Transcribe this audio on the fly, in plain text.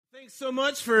Thanks so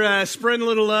much for spreading a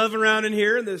little love around in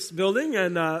here in this building.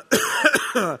 And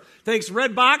thanks,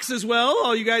 Redbox, as well,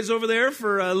 all you guys over there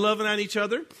for loving on each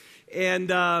other.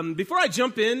 And before I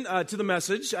jump in to the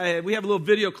message, we have a little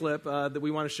video clip that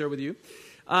we want to share with you.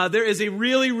 There is a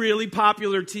really, really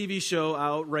popular TV show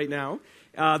out right now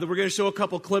that we're going to show a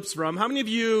couple clips from. How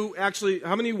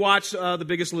many watch The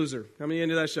Biggest Loser? How many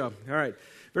into that show? All right.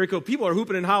 Very cool. People are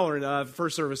hooping and hollering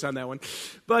first service on that one.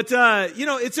 But,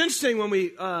 it's interesting when we,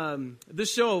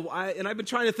 this show, I've been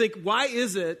trying to think, why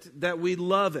is it that we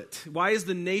love it? Why is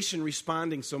the nation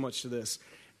responding so much to this?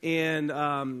 And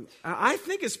I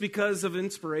think it's because of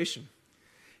inspiration.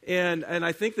 And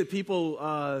I think that people,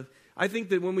 I think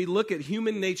that when we look at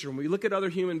human nature, when we look at other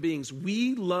human beings,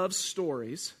 we love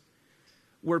stories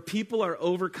where people are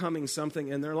overcoming something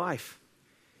in their life.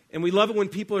 And we love it when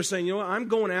people are saying, I'm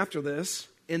going after this.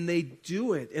 And they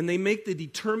do it, and they make the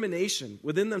determination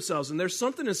within themselves. And there's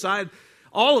something inside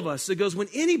all of us that goes when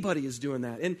anybody is doing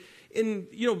that. And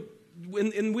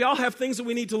we all have things that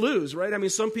we need to lose, right? I mean,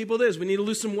 some people it is. We need to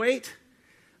lose some weight.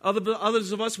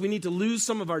 Others of us, we need to lose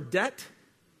some of our debt.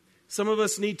 Some of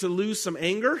us need to lose some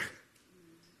anger,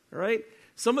 right?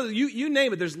 Some of you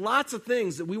name it. There's lots of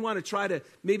things that we want to try to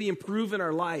maybe improve in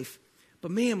our life.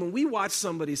 But man, when we watch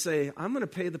somebody say, I'm going to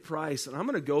pay the price, and I'm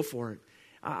going to go for it,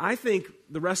 I think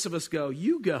the rest of us go,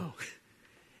 you go.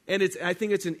 And I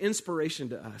think it's an inspiration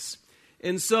to us.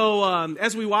 And so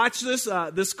as we watch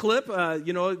this clip,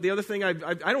 the other thing, I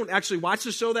don't actually watch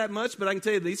the show that much, but I can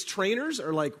tell you these trainers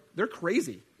are they're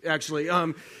crazy, actually.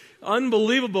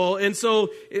 Unbelievable. And so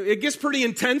it gets pretty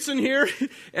intense in here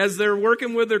as they're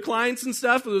working with their clients and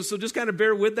stuff. So just kind of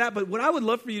bear with that. But what I would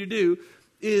love for you to do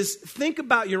is think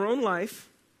about your own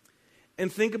life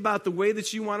and think about the way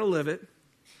that you want to live it.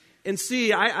 And see,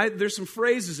 there's some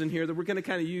phrases in here that we're going to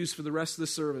kind of use for the rest of the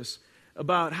service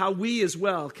about how we as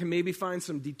well can maybe find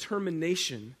some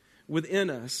determination within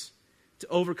us to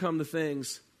overcome the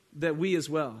things that we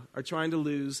as well are trying to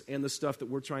lose and the stuff that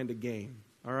we're trying to gain.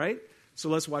 All right? So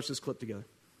let's watch this clip together.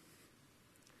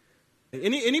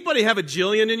 Anybody have a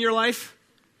Jillian in your life?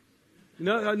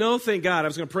 No, thank God. I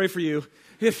was going to pray for you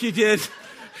if you did.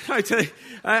 I tell you,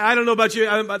 I don't know about you.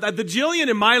 The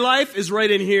Jillian in my life is right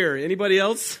in here. Anybody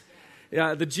else?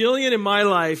 Yeah, the Jillian in my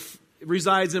life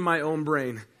resides in my own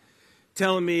brain,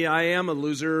 telling me I am a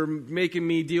loser, making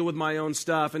me deal with my own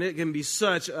stuff, and it can be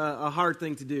such a hard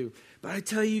thing to do. But I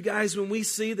tell you guys, when we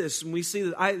see this,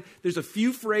 there's a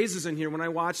few phrases in here when I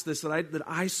watch this that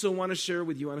I so want to share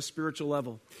with you on a spiritual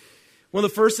level. One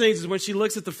of the first things is when she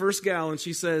looks at the first gal and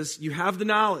she says, you have the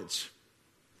knowledge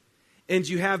and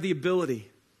you have the ability.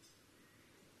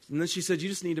 And then she said, you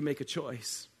just need to make a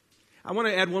choice. I want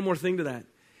to add one more thing to that.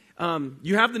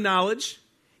 You have the knowledge,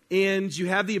 and you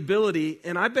have the ability,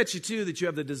 and I bet you, too, that you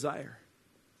have the desire.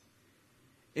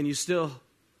 And you still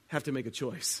have to make a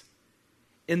choice.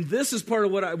 And this is part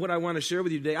of what I want to share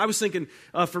with you today. I was thinking,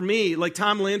 for me, like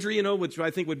Tom Landry, which I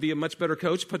think would be a much better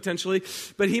coach, potentially,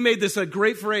 but he made this a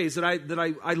great phrase that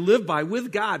I live by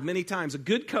with God many times. A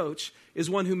good coach is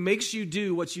one who makes you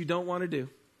do what you don't want to do,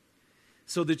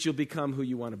 so that you'll become who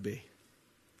you want to be.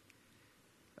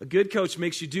 A good coach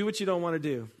makes you do what you don't want to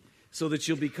do so that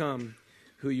you'll become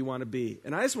who you want to be.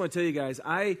 And I just want to tell you guys,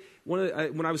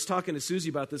 when I was talking to Susie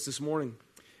about this morning,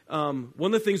 one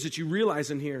of the things that you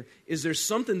realize in here is there's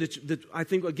something that I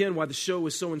think, again, why the show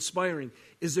was so inspiring,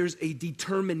 is there's a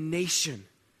determination.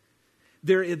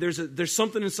 There's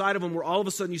something inside of them where all of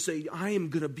a sudden you say, I'm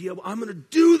going to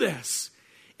do this.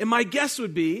 And my guess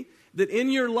would be that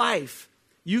in your life,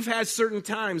 you've had certain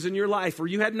times in your life where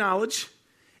you had knowledge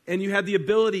and you had the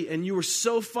ability and you were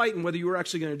so fighting whether you were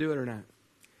actually going to do it or not.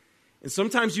 And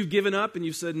sometimes you've given up and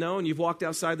you've said no and you've walked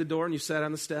outside the door and you've sat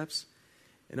on the steps.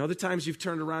 And other times you've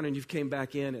turned around and you've came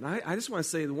back in. And I just want to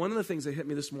say that one of the things that hit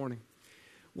me this morning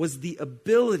was the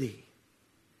ability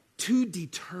to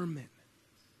determine,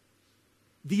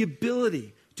 the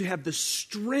ability to have the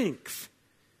strength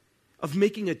of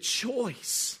making a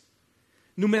choice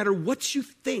no matter what you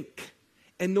think.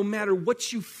 And no matter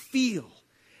what you feel,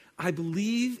 I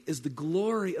believe is the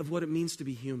glory of what it means to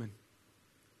be human.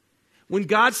 When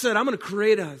God said, I'm going to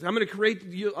create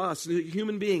us,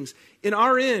 human beings, in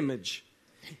our image,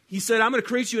 He said, I'm going to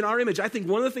create you in our image. I think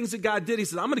one of the things that God did, He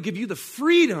said, I'm going to give you the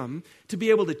freedom to be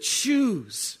able to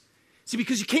choose. See,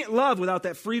 because you can't love without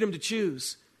that freedom to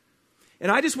choose.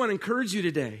 And I just want to encourage you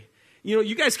today.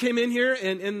 You guys came in here,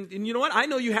 and you know what? I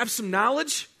know you have some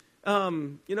knowledge.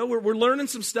 We're learning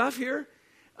some stuff here.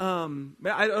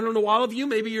 I don't know all of you.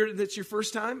 Maybe that's your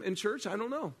first time in church. I don't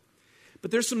know.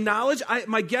 But there's some knowledge.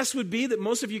 My guess would be that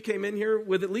most of you came in here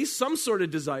with at least some sort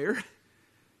of desire,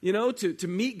 to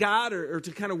meet God or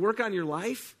to kind of work on your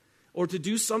life. or to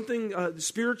do something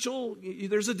spiritual,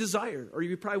 there's a desire, or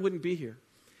you probably wouldn't be here.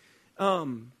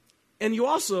 And you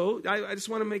also, I just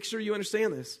want to make sure you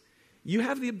understand this, you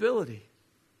have the ability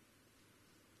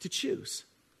to choose.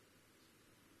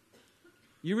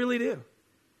 You really do.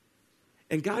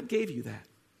 And God gave you that.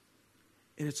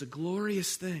 And it's a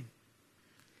glorious thing.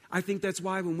 I think that's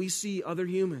why when we see other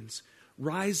humans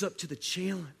rise up to the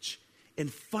challenge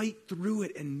and fight through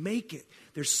it and make it,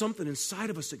 there's something inside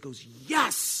of us that goes,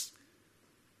 yes!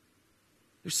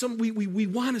 We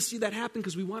want to see that happen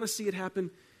because we want to see it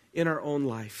happen in our own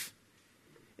life.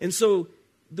 And so,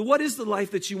 what is the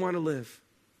life that you want to live?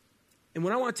 And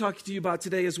what I want to talk to you about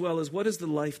today as well is what is the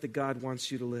life that God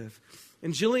wants you to live?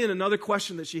 And Jillian, another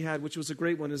question that she had, which was a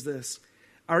great one, is this.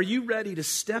 Are you ready to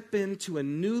step into a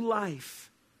new life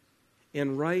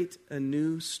and write a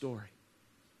new story?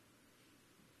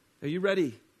 Are you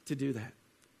ready to do that?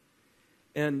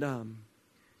 And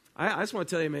I just want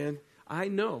to tell you, man, I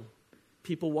know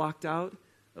people walked out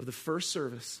of the first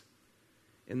service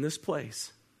in this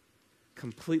place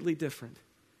completely different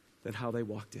than how they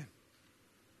walked in.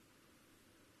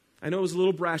 I know it was a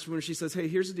little brash when she says, hey,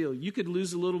 here's the deal. You could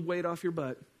lose a little weight off your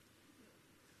butt,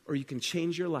 or you can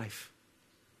change your life.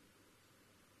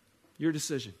 Your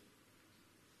decision.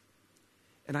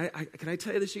 And can I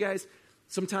tell you this, you guys?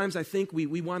 Sometimes I think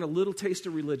we want a little taste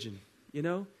of religion, you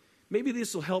know? Maybe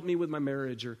this will help me with my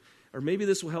marriage, or maybe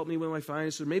this will help me with my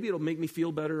finances, or maybe it'll make me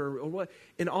feel better, or what.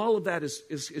 And all of that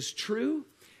is true.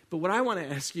 But what I want to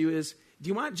ask you is, do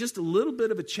you want just a little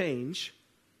bit of a change,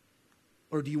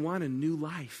 or do you want a new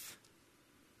life?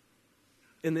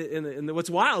 And what's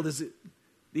wild is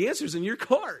the answer's in your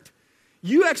court.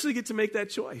 You actually get to make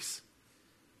that choice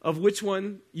of which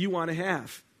one you want to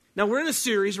have. Now, we're in a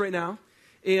series right now,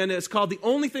 and it's called The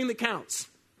Only Thing That Counts.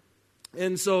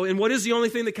 And what is the only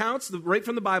thing that counts? Right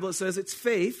from the Bible, it says it's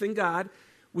faith in God,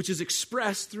 which is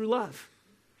expressed through love.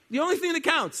 The only thing that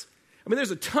counts. I mean,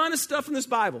 there's a ton of stuff in this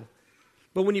Bible,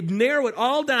 but when you narrow it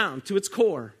all down to its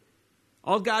core,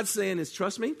 all God's saying is,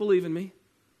 trust me, believe in me,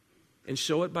 and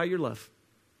show it by your love.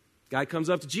 Guy comes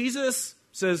up to Jesus,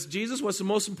 says, Jesus, what's the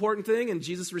most important thing? And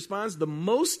Jesus responds, the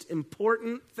most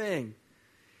important thing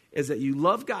is that you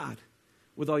love God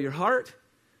with all your heart,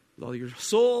 with all your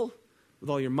soul, with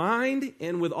all your mind,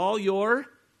 and with all your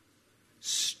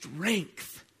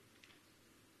strength.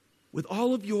 With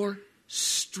all of your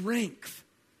strength.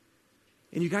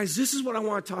 And you guys, this is what I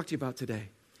want to talk to you about today.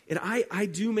 And I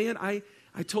do, man, I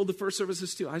told the first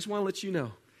services too. I just want to let you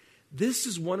know, this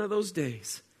is one of those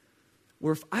days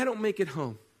where if I don't make it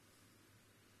home,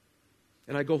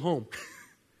 and I go home,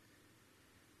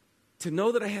 to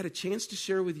know that I had a chance to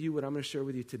share with you what I'm going to share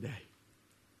with you today.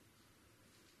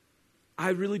 I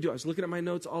really do. I was looking at my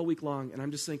notes all week long, and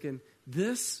I'm just thinking,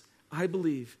 this, I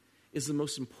believe, is the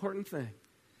most important thing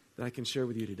that I can share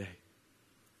with you today.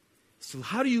 So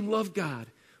how do you love God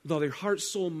with all your heart,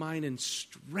 soul, mind, and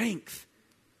strength?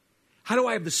 How do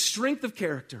I have the strength of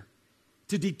character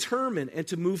to determine and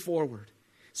to move forward?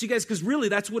 So you guys, because really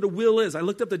that's what a will is. I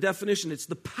looked up the definition. It's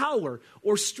the power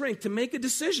or strength to make a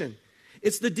decision.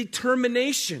 It's the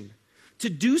determination to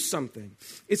do something.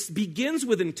 It begins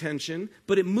with intention,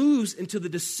 but it moves into the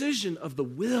decision of the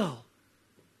will.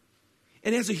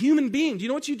 And as a human being, do you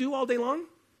know what you do all day long?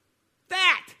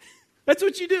 That's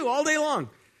what you do all day long.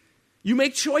 You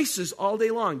make choices all day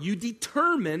long. You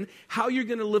determine how you're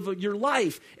going to live your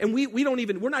life. And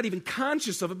we're not even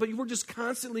conscious of it, but we're just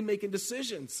constantly making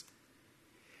decisions.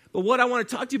 But what I want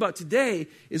to talk to you about today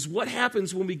is what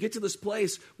happens when we get to this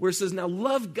place where it says, now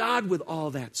love God with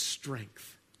all that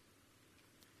strength.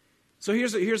 So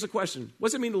here's a question. What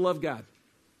does it mean to love God?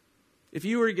 If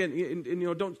you were, again, and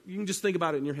you can just think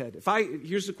about it in your head.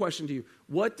 Here's the question to you.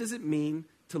 What does it mean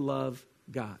to love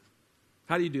God?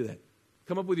 How do you do that?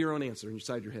 Come up with your own answer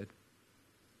inside your head.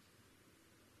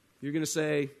 You're going to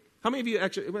say, how many of you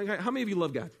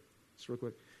love God? Just real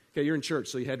quick. Okay, you're in church,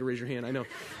 so you had to raise your hand. I know.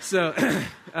 So, just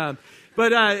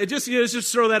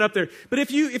throw that up there. But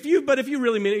if you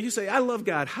really mean it, you say, I love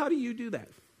God. How do you do that?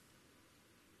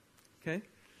 Okay.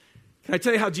 Can I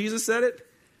tell you how Jesus said it?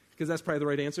 Because that's probably the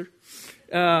right answer.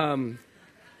 John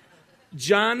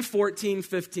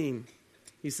 14:15.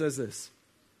 He says this.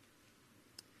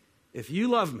 If you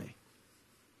love me,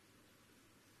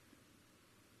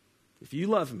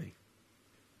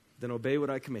 then obey what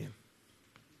I command.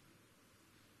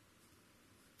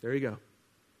 There you go.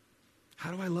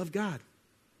 How do I love God?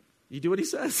 You do what he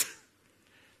says.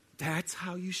 That's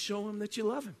how you show him that you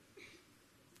love him.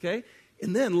 Okay?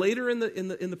 And then later in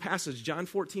the passage, John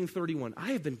 14:31,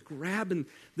 I have been grabbing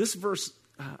this verse,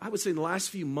 I would say in the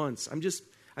last few months.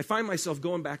 I find myself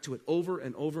going back to it over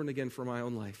and over and again for my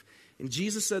own life. And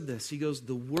Jesus said this. He goes,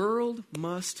 the world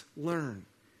must learn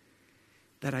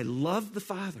that I love the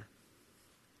Father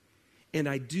and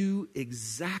I do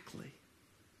exactly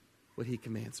what he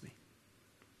commands me.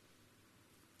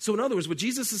 So in other words, what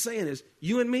Jesus is saying is,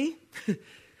 you and me,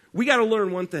 we got to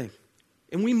learn one thing.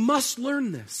 And we must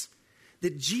learn this,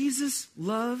 that Jesus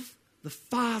loved the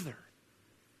Father.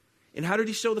 And how did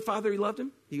he show the Father he loved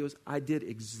him? He goes, I did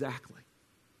exactly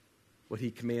what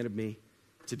he commanded me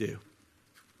to do.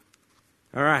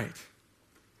 All right.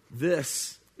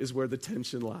 This is where the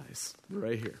tension lies,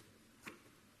 right here.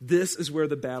 This is where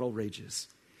the battle rages.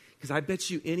 Because I bet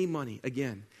you any money,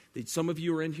 again, that some of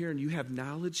you are in here and you have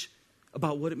knowledge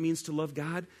about what it means to love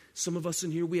God. Some of us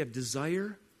in here, we have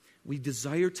desire. We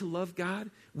desire to love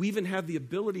God. We even have the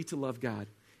ability to love God,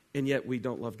 and yet we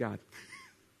don't love God.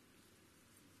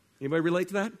 Anybody relate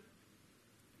to that?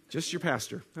 Just your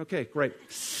pastor. Okay, great.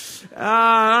 All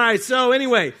right, so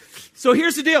anyway, so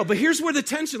here's the deal. But here's where the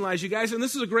tension lies, you guys, and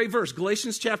this is a great verse.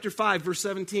 Galatians chapter 5, verse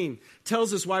 17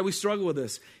 tells us why we struggle with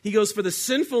this. He goes, for the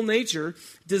sinful nature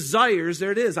desires,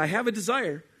 there it is, I have a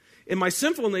desire, and my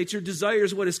sinful nature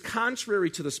desires what is contrary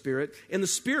to the Spirit, and the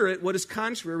Spirit what is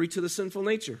contrary to the sinful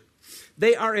nature.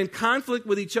 They are in conflict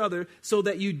with each other so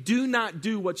that you do not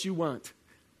do what you want.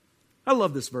 I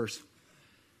love this verse.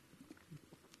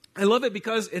 I love it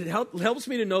because it helps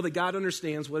me to know that God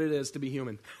understands what it is to be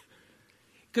human.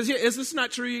 Because is this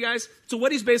not true, you guys? So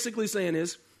what he's basically saying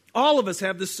is, all of us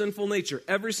have this sinful nature,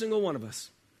 every single one of us.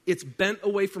 It's bent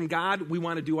away from God. We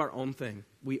want to do our own thing.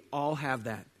 We all have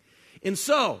that. And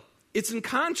so, it's in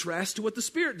contrast to what the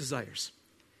Spirit desires.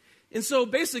 And so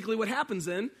basically what happens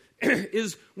then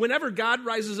is whenever God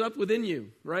rises up within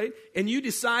you, right, and you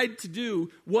decide to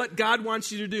do what God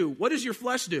wants you to do, what does your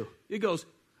flesh do? It goes,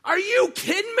 are you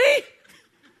kidding me?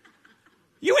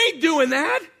 You ain't doing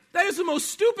that. That is the most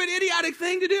stupid, idiotic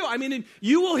thing to do. I mean,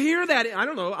 you will hear that. I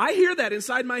don't know. I hear that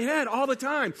inside my head all the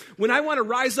time. When I want to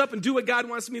rise up and do what God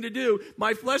wants me to do,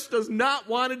 my flesh does not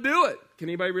want to do it. Can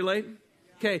anybody relate?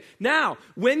 Okay, now,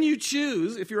 when you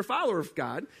choose, if you're a follower of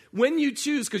God, when you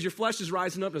choose, because your flesh is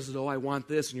rising up and says, oh, I want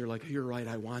this, and you're like, you're right,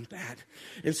 I want that.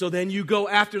 And so then you go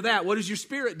after that. What does your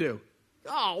spirit do?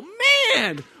 Oh,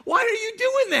 man, why are you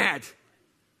doing that?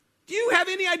 Do you have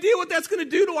any idea what that's going to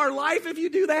do to our life if you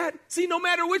do that? See, no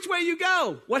matter which way you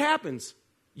go, what happens?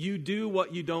 You do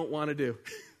what you don't want to do.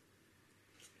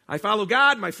 I follow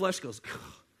God, my flesh goes,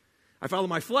 I follow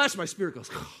my flesh, my spirit goes,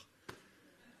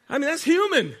 I mean, that's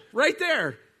human right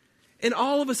there. And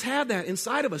all of us have that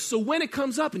inside of us. So when it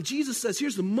comes up and Jesus says,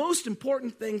 here's the most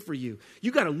important thing for you.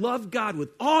 You got to love God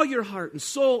with all your heart and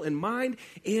soul and mind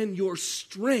and your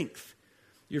strength.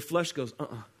 Your flesh goes,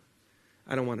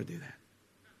 I don't want to do that.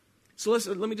 So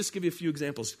let me just give you a few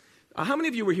examples. How many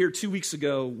of you were here 2 weeks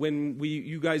ago when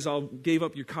you guys all gave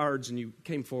up your cards and you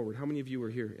came forward? How many of you were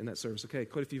here in that service? Okay,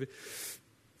 quite a few.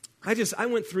 I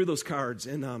went through those cards,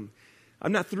 and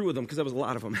I'm not through with them because there was a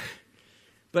lot of them.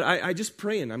 But I just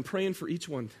praying. I'm praying for each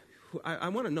one. I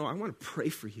want to know. I want to pray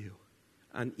for you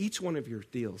on each one of your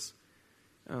deals.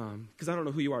 Because I don't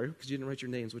know who you are because you didn't write your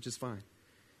names, which is fine.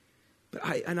 But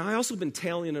I also been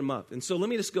tallying them up. And so let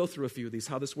me just go through a few of these,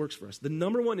 how this works for us. The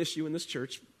number one issue in this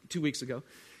church 2 weeks ago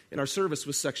in our service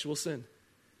was sexual sin.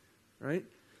 Right?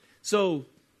 So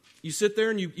you sit there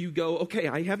and you go, okay,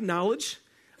 I have knowledge.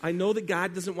 I know that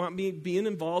God doesn't want me being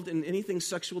involved in anything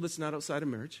sexual that's not outside of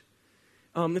marriage.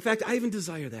 In fact, I even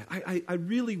desire that. I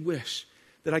really wish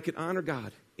that I could honor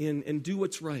God and do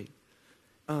what's right.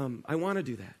 I want to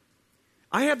do that.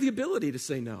 I have the ability to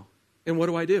say no. And what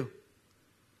do?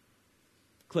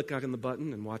 Click on the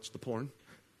button and watch the porn.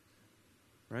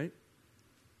 Right?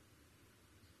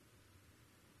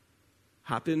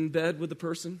 Hop in bed with the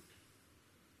person,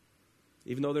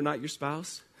 even though they're not your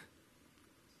spouse.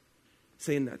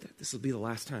 Saying that this will be the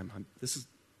last time. This is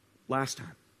last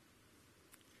time.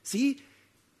 See,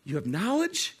 you have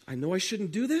knowledge. I know I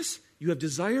shouldn't do this. You have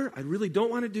desire. I really don't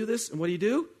want to do this. And what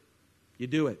do? You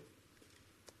do it.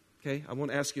 Okay? I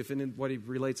won't ask you if anybody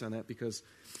relates on that because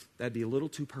that'd be a little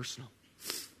too personal.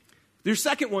 Their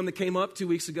second one that came up 2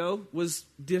 weeks ago was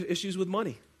issues with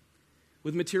money,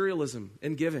 with materialism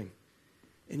and giving.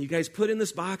 And you guys put in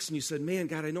this box and you said, man,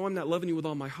 God, I know I'm not loving you with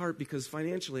all my heart because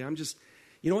financially I'm just...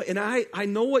 You know, and I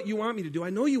know what you want me to do.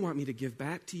 I know you want me to give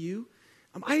back to you.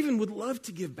 I even would love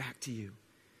to give back to you.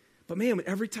 But man,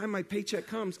 every time my paycheck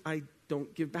comes, I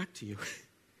don't give back to you.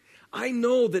 I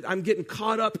know that I'm getting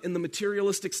caught up in the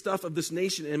materialistic stuff of this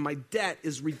nation and my debt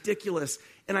is ridiculous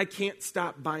and I can't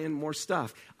stop buying more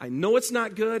stuff. I know it's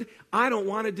not good. I don't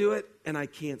want to do it and I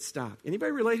can't stop.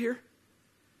 Anybody relate here?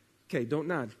 Okay, don't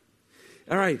nod.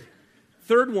 All right.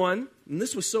 Third one, and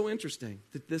this was so interesting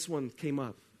that this one came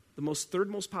up. the third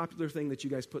most popular thing that you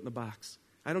guys put in the box.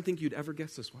 I don't think you'd ever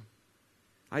guess this one.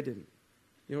 I didn't.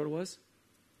 You know what it was?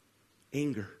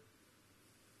 Anger.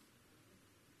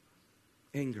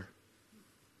 Anger.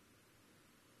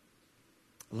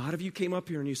 A lot of you came up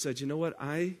here and you said, you know what?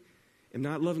 I am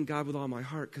not loving God with all my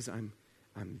heart because I'm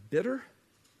bitter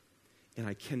and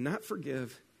I cannot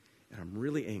forgive and I'm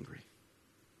really angry.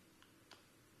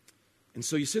 And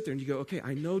so you sit there and you go, okay,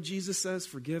 I know Jesus says,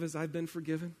 forgive as I've been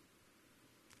forgiven.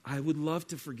 I would love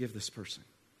to forgive this person.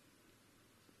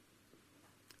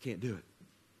 Can't do it.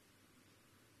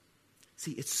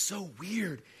 See, it's so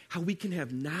weird how we can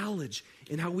have knowledge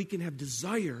and how we can have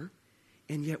desire,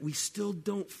 and yet we still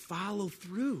don't follow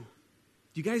through.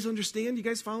 Do you guys understand? You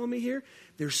guys follow me here?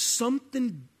 There's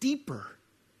something deeper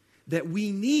that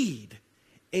we need,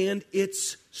 and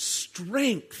it's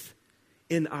strength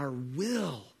in our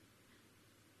will.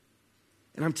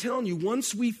 And I'm telling you,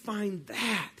 once we find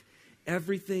that,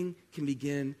 everything can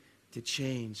begin to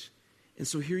change. And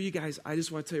so here, you guys, I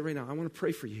just want to tell you right now, I want to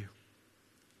pray for you.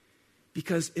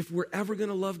 Because if we're ever going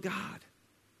to love God,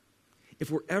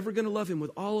 if we're ever going to love Him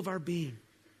with all of our being,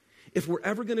 if we're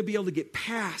ever going to be able to get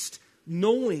past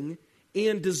knowing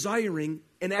and desiring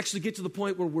and actually get to the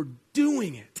point where we're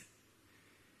doing it,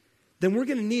 then we're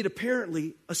going to need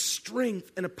apparently a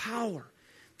strength and a power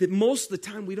that most of the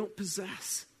time we don't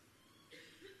possess.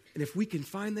 And if we can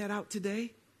find that out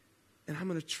today, and I'm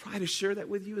going to try to share that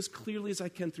with you as clearly as I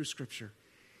can through Scripture,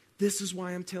 this is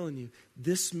why I'm telling you,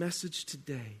 this message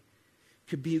today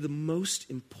could be the most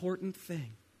important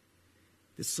thing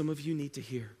that some of you need to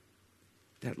hear,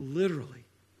 that literally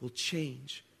will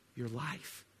change your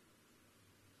life.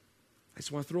 I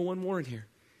just want to throw one more in here.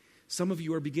 Some of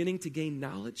you are beginning to gain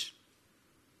knowledge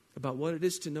about what it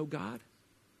is to know God.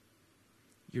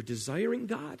 You're desiring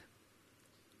God,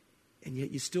 and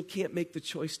yet you still can't make the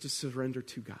choice to surrender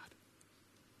to God.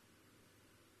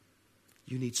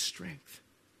 You need strength.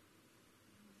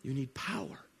 You need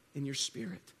power in your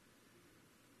spirit.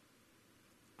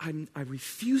 I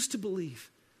refuse to believe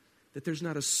that there's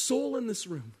not a soul in this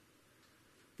room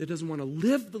that doesn't want to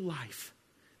live the life,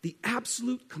 the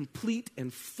absolute, complete,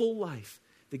 and full life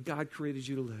that God created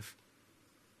you to live.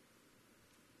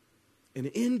 And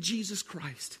in Jesus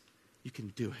Christ, you can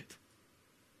do it.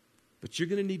 But you're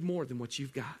going to need more than what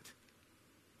you've got.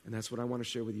 And that's what I want to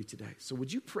share with you today. So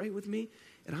would you pray with me?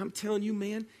 And I'm telling you,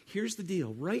 man, here's the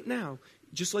deal. Right now,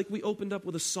 just like we opened up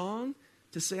with a song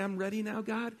to say, I'm ready now,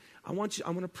 God, I want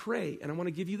to pray, and I want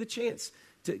to give you the chance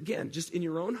to, again, just in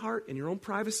your own heart, in your own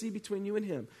privacy between you and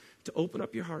Him, to open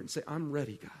up your heart and say, I'm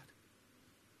ready, God.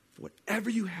 For whatever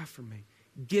you have for me,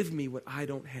 give me what I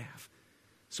don't have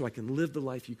so I can live the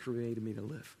life you created me to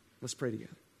live. Let's pray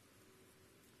together.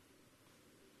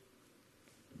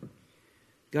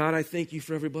 God, I thank you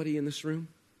for everybody in this room.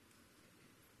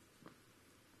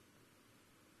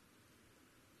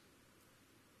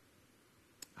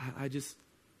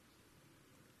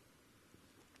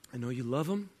 I know you love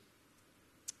them.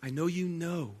 I know you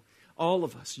know all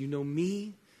of us. You know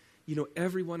me. You know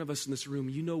every one of us in this room.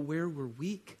 You know where we're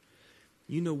weak.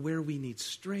 You know where we need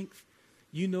strength.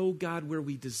 You know, God, where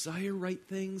we desire right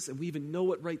things, and we even know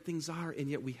what right things are, and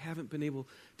yet we haven't been able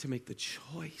to make the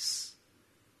choice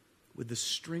with the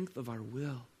strength of our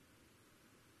will.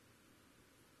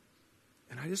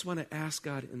 And I just want to ask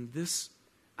God, in this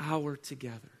hour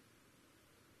together,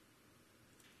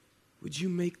 would you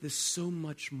make this so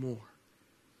much more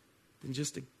than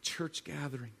just a church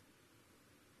gathering,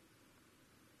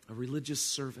 a religious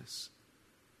service?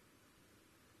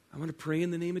 I want to pray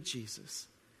in the name of Jesus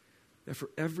that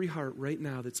for every heart right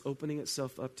now that's opening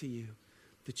itself up to you,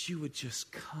 that you would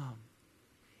just come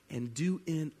and do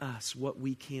in us what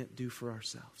we can't do for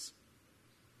ourselves.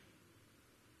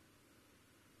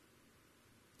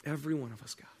 Every one of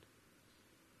us, God.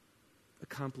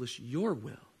 Accomplish your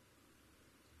will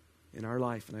in our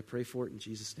life, and I pray for it in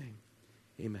Jesus' name.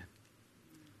 Amen.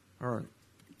 All right.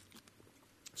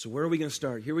 So where are we going to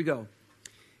start? Here we go.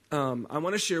 I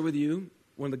want to share with you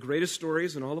one of the greatest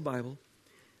stories in all the Bible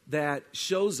that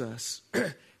shows us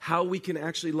how we can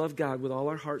actually love God with all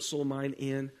our heart, soul, mind,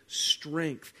 and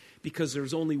strength, because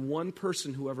there's only one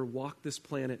person who ever walked this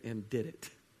planet and did it,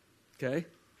 okay?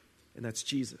 And that's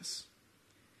Jesus.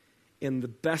 And the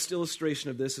best illustration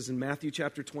of this is in Matthew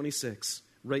chapter 26,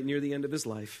 right near the end of his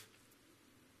life.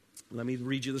 Let me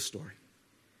read you the story.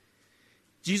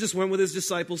 Jesus went with his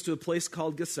disciples to a place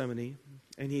called Gethsemane,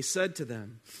 and he said to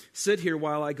them, "Sit here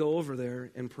while I go over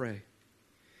there and pray."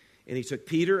 And he took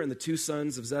Peter and the two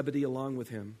sons of Zebedee along with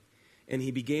him, and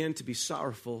he began to be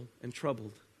sorrowful and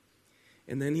troubled.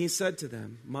 And then he said to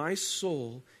them, "My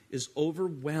soul is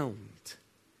overwhelmed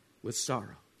with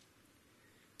sorrow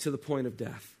to the point of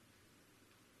death.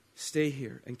 Stay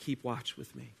here and keep watch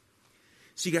with me.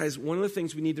 See, guys, one of the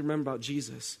things we need to remember about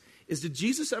Jesus is, did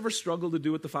Jesus ever struggle to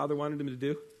do what the Father wanted him to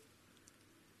do?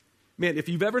 Man, if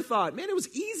you've ever thought, man, it was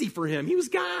easy for him. He was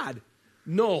God.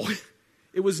 No,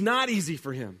 it was not easy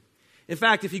for him. In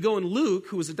fact, if you go in Luke,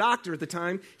 who was a doctor at the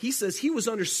time, he says he was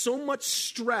under so much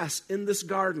stress in this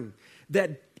garden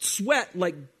that sweat,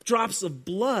 like drops of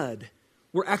blood,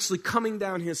 were actually coming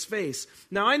down his face.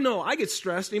 Now, I know I get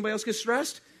stressed. Anybody else get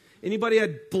stressed? Anybody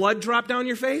had blood drop down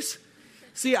your face?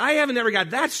 See, I haven't ever got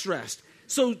that stressed.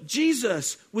 So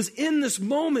Jesus was in this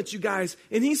moment, you guys,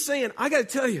 and he's saying, I got to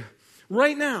tell you,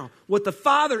 right now, what the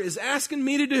Father is asking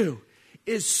me to do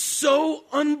is so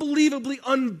unbelievably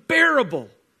unbearable.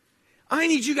 I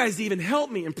need you guys to even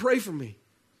help me and pray for me.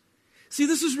 See,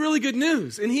 this is really good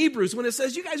news. In Hebrews, when it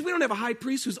says, you guys, we don't have a high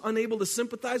priest who's unable to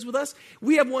sympathize with us.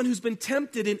 We have one who's been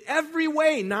tempted in every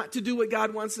way not to do what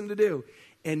God wants him to do.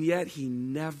 And yet he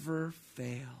never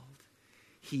failed.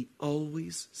 He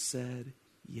always said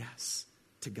yes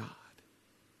to God.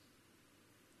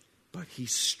 But he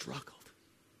struggled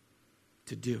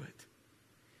to do it.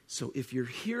 So if you're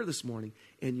here this morning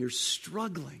and you're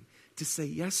struggling to say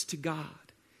yes to God,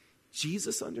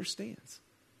 Jesus understands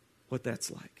what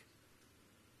that's like.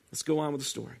 Let's go on with the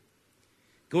story.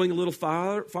 Going a little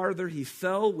farther, he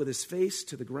fell with his face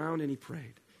to the ground and he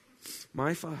prayed,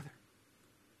 my Father,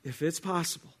 if it's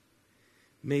possible,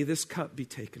 may this cup be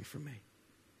taken from me.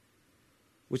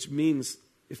 Which means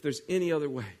if there's any other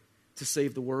way to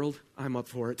save the world, I'm up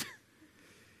for it.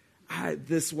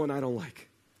 This one I don't like.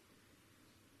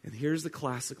 And here's the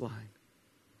classic line.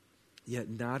 Yet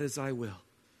not as I will,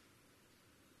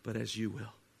 but as you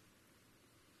will.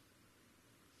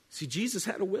 See, Jesus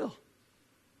had a will.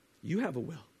 You have a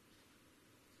will.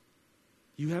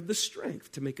 You have the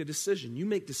strength to make a decision. You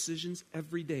make decisions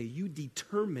every day. You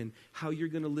determine how you're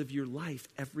going to live your life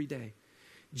every day.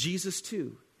 Jesus,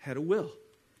 too, had a will.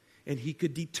 And he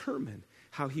could determine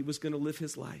how he was going to live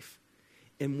his life.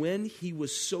 And when he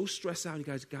was so stressed out, you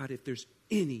guys, God, if there's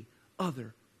any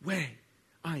other way,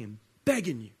 I am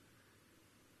begging you.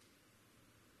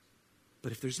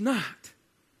 But if there's not,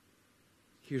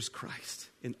 here's Christ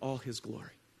in all his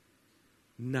glory.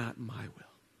 Not my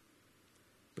will,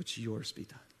 but yours be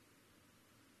done.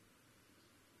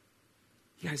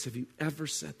 You guys, have you ever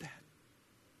said that?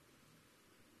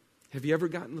 Have you ever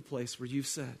gotten to the place where you've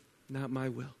said, not my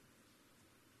will,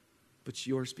 but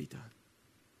yours be done?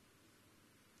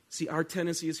 See, our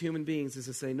tendency as human beings is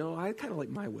to say, no, I kind of like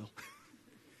my will.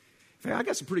 In fact, I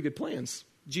got some pretty good plans.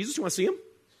 Jesus, you want to see them?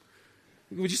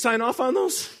 Would you sign off on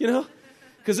those,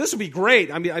 Because this would be great.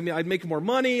 I mean, I'd make more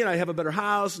money, and I'd have a better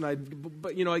house, and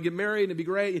I'd get married, and it'd be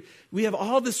great. We have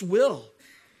all this will.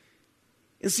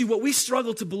 And see, what we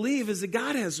struggle to believe is that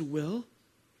God has a will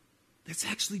that's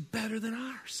actually better than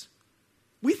ours.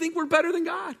 We think we're better than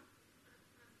God.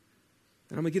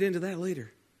 And I'm going to get into that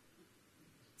later.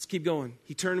 Let's keep going.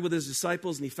 He turned with his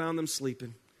disciples, and he found them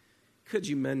sleeping. Could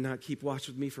you men not keep watch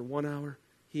with me for 1 hour?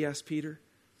 He asked Peter.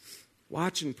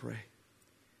 Watch and pray,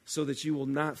 so that you will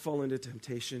not fall into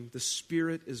temptation. The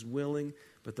spirit is willing,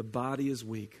 but the body is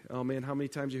weak. Oh man, how many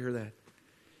times you hear that?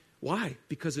 Why?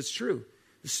 Because it's true.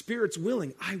 The spirit's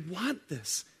willing. I want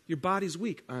this. Your body's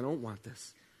weak. I don't want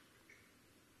this.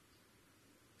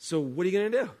 So what are you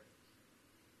going to do?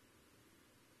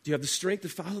 Do you have the strength to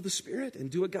follow the Spirit and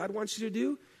do what God wants you to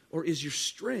do? Or is your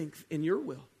strength in your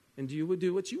will? And do you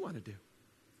do what you want to do?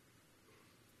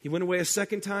 He went away a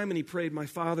second time and he prayed, my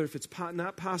Father, if it's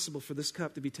not possible for this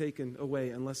cup to be taken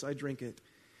away unless I drink it,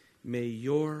 may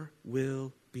your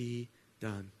will be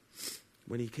done.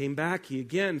 When he came back, he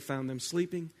again found them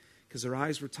sleeping because their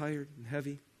eyes were tired and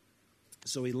heavy.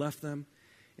 So he left them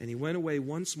and he went away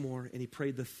once more and he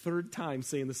prayed the third time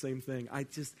saying the same thing.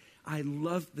 I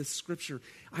love this scripture.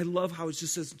 I love how it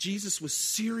just says Jesus was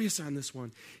serious on this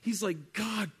one. He's like,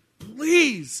 God,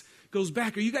 please. Goes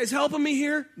back. Are you guys helping me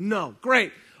here? No.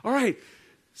 Great. All right.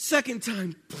 Second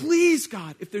time, please,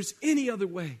 God, if there's any other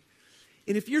way.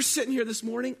 And if you're sitting here this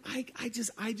morning, I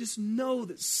just know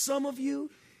that some of you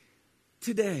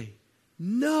today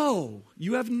know,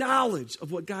 you have knowledge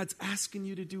of what God's asking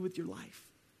you to do with your life.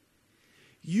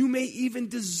 You may even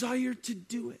desire to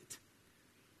do it.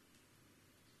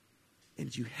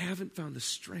 And you haven't found the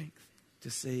strength to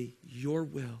say, your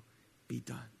will be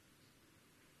done.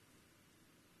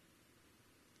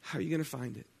 How are you going to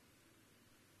find it?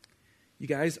 You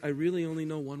guys, I really only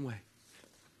know one way.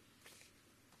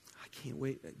 I can't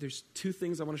wait. There's two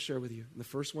things I want to share with you. And the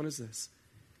first one is this.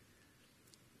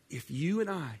 If you and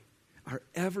I are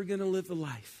ever going to live the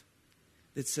life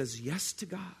that says yes to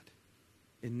God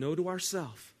and no to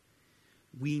ourselves,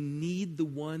 We need the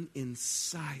one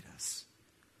inside us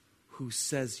who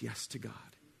says yes to God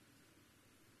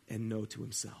and no to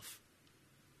himself.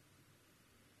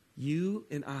 You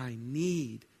and I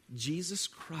need Jesus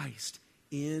Christ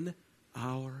in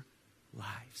our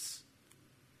lives.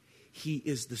 He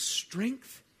is the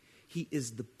strength. He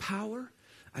is the power.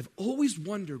 I've always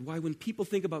wondered why when people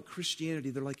think about Christianity,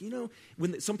 they're like,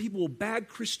 when some people will bag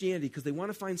Christianity because they want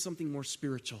to find something more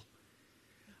spiritual.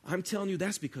 I'm telling you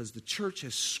that's because the church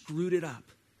has screwed it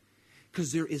up.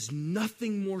 Because there is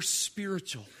nothing more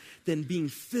spiritual than being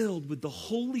filled with the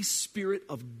Holy Spirit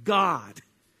of God,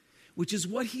 which is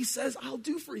what he says, I'll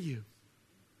do for you.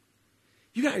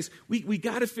 You guys, we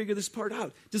got to figure this part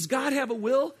out. Does God have a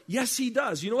will? Yes, he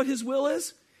does. You know what his will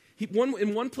is?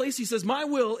 In one place, he says, my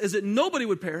will is that nobody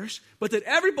would perish, but that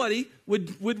everybody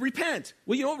would repent.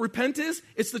 Well, you know what repent is?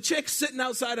 It's the chick sitting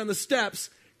outside on the steps,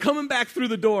 coming back through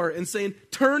the door and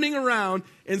turning around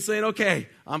and saying, okay,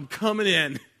 I'm coming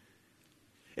in.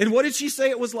 And what did she say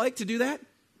it was like to do that?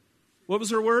 What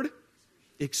was her word?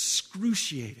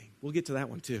 Excruciating. We'll get to that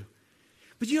one too.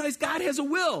 But you guys, God has a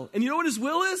will. And you know what his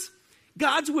will is?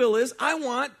 God's will is, I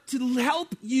want to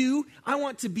help you. I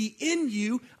want to be in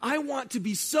you. I want to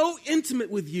be so intimate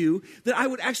with you that I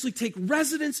would actually take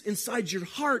residence inside your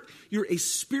heart. You're a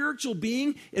spiritual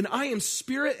being, and I am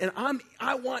spirit, and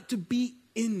I want to be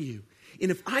in you.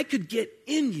 And if I could get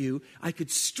in you, I could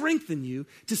strengthen you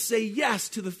to say yes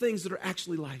to the things that are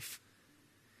actually life.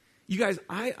 You guys,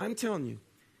 I'm telling you,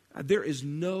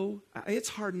 it's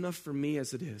hard enough for me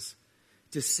as it is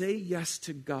to say yes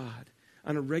to God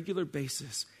on a regular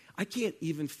basis. I can't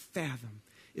even fathom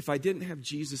if I didn't have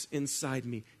Jesus inside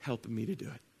me helping me to do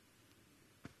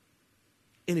it.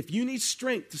 And if you need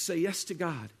strength to say yes to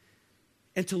God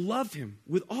and to love him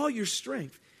with all your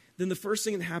strength, then the first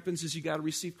thing that happens is you got to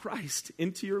receive Christ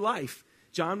into your life.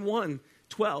 John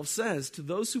 1:12 says, to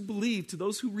those who believe, to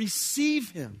those who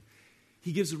receive him,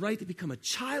 he gives the right to become a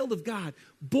child of God,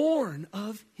 born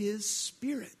of his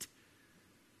Spirit.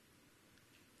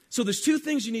 So there's two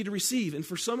things you need to receive. And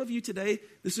for some of you today,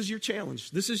 this is your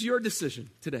challenge. This is your decision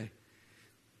today.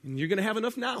 And you're going to have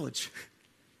enough knowledge.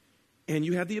 And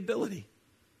you have the ability.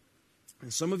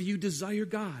 And some of you desire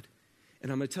God.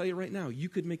 And I'm going to tell you right now, you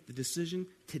could make the decision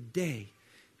today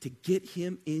to get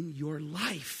him in your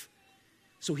life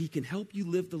so he can help you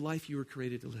live the life you were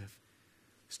created to live.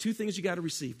 There's two things you got to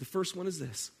receive. The first one is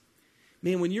this.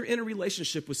 Man, when you're in a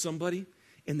relationship with somebody,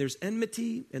 and there's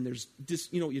enmity, and there's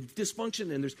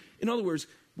dysfunction, and in other words,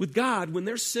 with God, when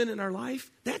there's sin in our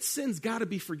life, that sin's got to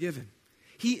be forgiven.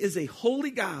 He is a holy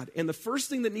God, and the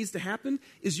first thing that needs to happen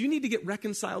is you need to get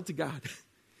reconciled to God.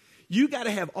 You got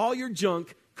to have all your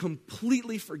junk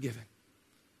completely forgiven.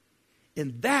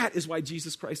 And that is why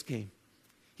Jesus Christ came.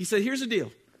 He said, here's the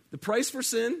deal. The price for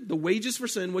sin, the wages for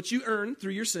sin, what you earn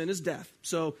through your sin is death.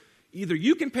 So either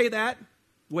you can pay that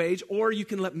wage, or you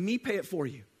can let me pay it for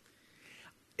you.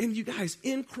 And you guys,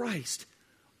 in Christ,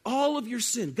 all of your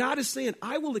sin, God is saying,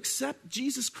 I will accept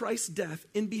Jesus Christ's death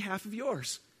in behalf of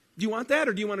yours. Do you want that,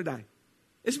 or do you want to die?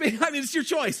 It's your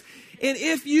choice. And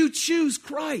if you choose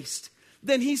Christ,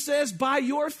 then he says, by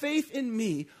your faith in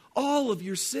me, all of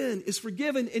your sin is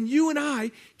forgiven, and you and I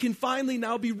can finally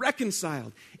now be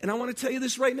reconciled. And I want to tell you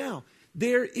this right now.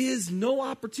 There is no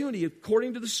opportunity,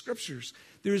 according to the scriptures,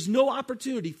 there is no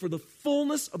opportunity for the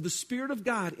fullness of the Spirit of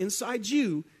God inside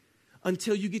you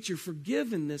until you get your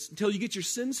forgiveness, until you get your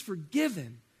sins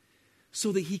forgiven,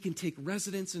 so that he can take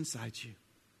residence inside you.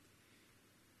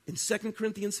 In 2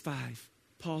 Corinthians 5,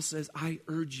 Paul says, I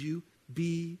urge you,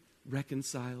 be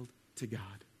reconciled to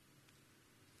God.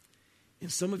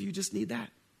 And some of you just need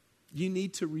that. You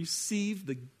need to receive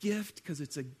the gift, because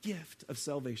it's a gift of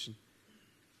salvation,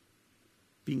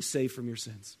 being saved from your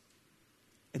sins.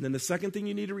 And then the second thing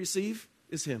you need to receive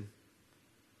is him.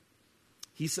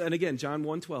 He said, and again, John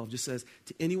 1:12 just says,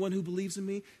 to anyone who believes in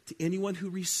me, to anyone who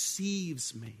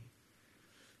receives me.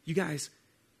 You guys,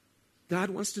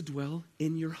 God wants to dwell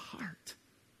in your heart.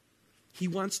 He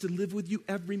wants to live with you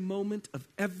every moment of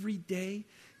every day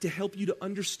to help you to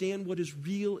understand what is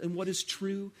real and what is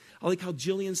true. I like how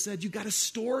Jillian said, you got a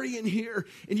story in here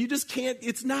and you just can't,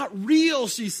 it's not real,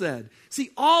 she said. See,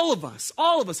 all of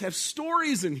us have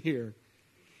stories in here.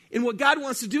 And what God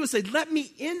wants to do is say, let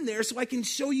me in there so I can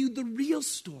show you the real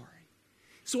story.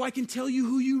 So I can tell you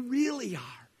who you really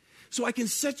are. So I can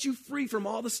set you free from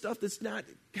all the stuff that's not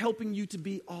helping you to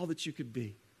be all that you could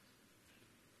be.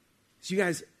 So you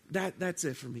guys, that's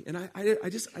it for me. And I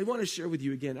want to share with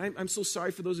you again. I'm so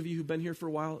sorry for those of you who've been here for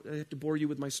a while. I have to bore you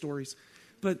with my stories.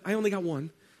 But I only got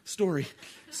one story.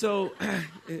 But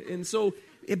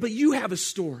you have a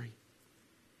story.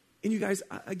 And you guys,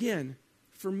 again,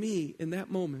 for me in that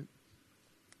moment,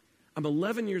 I'm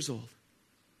 11 years old,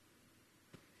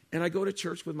 and I go to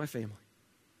church with my family.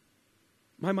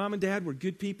 My mom and dad were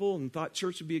good people and thought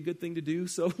church would be a good thing to do,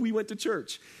 so we went to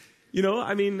church.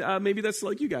 Maybe that's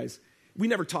like you guys. We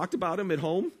never talked about him at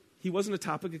home. He wasn't a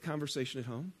topic of conversation at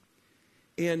home.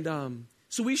 And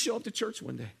so we show up to church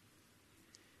one day.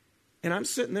 And I'm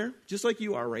sitting there, just like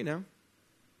you are right now.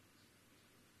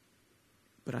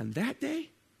 But on that day,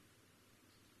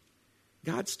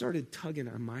 God started tugging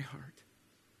on my heart.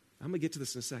 I'm going to get to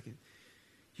this in a second.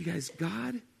 You guys,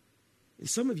 God, and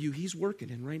some of you, he's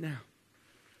working in right now.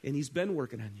 And he's been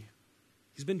working on you.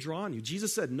 He's been drawing you.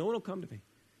 Jesus said, no one will come to me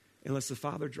unless the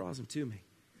Father draws him to me.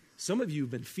 Some of you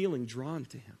have been feeling drawn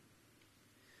to him.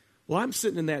 Well, I'm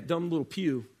sitting in that dumb little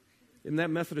pew in that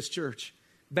Methodist church,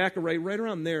 back right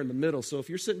around there in the middle. So if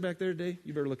you're sitting back there today,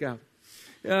 you better look out.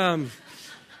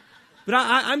 But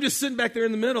I'm just sitting back there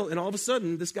in the middle, and all of a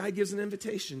sudden, this guy gives an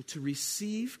invitation to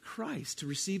receive Christ, to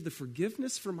receive the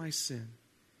forgiveness for my sin,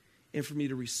 and for me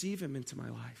to receive him into my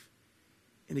life.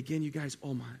 And again, you guys,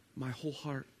 my whole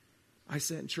heart. I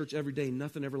sat in church every day.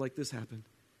 Nothing ever like this happened.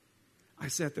 I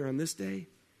sat there on this day,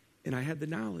 and I had the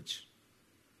knowledge.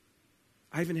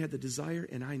 I even had the desire,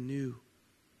 and I knew,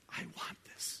 I want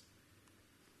this.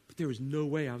 But there was no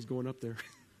way I was going up there.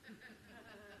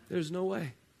 There's no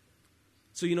way.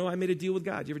 So, I made a deal with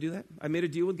God. You ever do that? I made a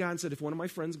deal with God and said, if one of my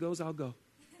friends goes, I'll go.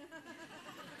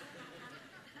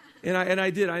 And I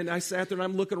did. I sat there and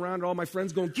I'm looking around at all my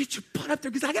friends going, get your butt up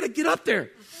there because I got to get up there.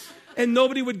 And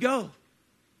nobody would go.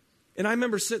 And I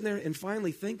remember sitting there and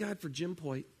finally, thank God for Jim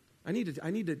Poit. I need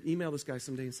to email this guy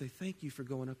someday and say, thank you for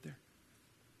going up there.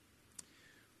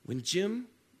 When Jim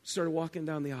started walking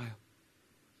down the aisle,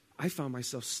 I found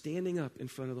myself standing up in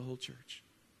front of the whole church.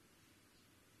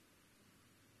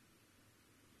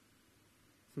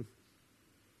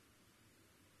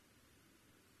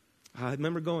 I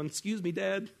remember going, excuse me,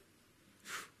 Dad.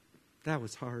 That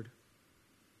was hard.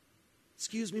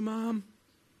 Excuse me, Mom.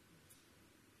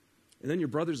 And then your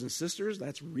brothers and sisters,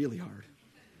 that's really hard.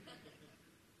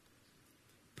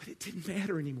 But it didn't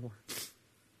matter anymore.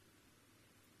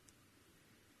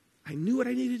 I knew what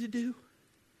I needed to do.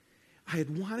 I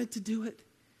had wanted to do it.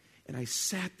 And I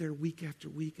sat there week after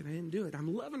week and I didn't do it. I'm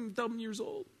 11 dumb years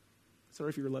old. Sorry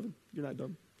if you're 11. You're not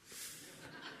dumb.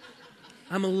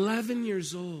 I'm 11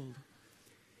 years old,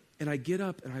 and I get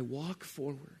up and I walk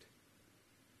forward.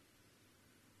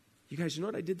 You guys, you know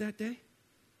what I did that day?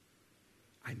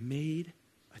 I made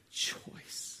a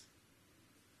choice.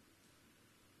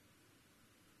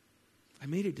 I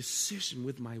made a decision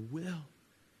with my will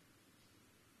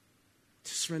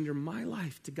to surrender my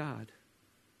life to God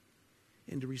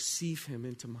and to receive him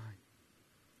into mine.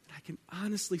 And I can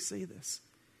honestly say this.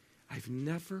 I've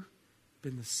never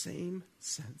been the same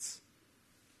since.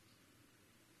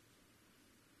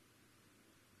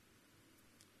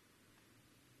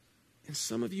 And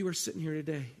some of you are sitting here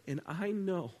today, and I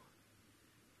know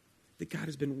that God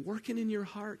has been working in your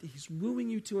heart. He's wooing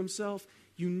you to himself.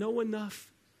 You know enough.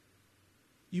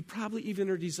 You probably even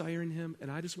are desiring him.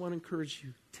 And I just want to encourage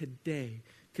you, today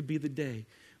could be the day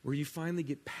where you finally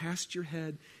get past your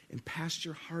head and past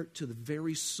your heart to the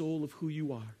very soul of who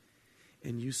you are.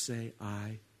 And you say,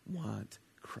 I want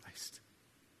Christ.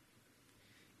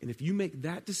 And if you make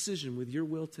that decision with your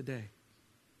will today,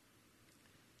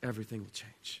 everything will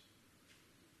change.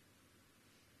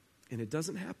 And it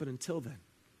doesn't happen until then.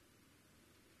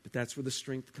 But that's where the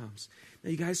strength comes. Now,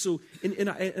 you guys, so, and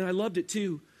I loved it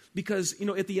too, because,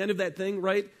 at the end of that thing,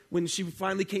 right, when she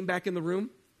finally came back in the room,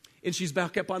 and she's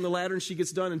back up on the ladder, and she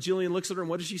gets done, and Jillian looks at her, and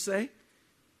what does she say?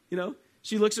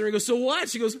 She looks at her and goes, so what?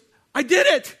 She goes, I did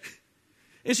it.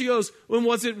 And she goes, well,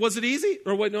 was it easy?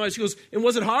 Or what? No, she goes, and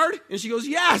was it hard? And she goes,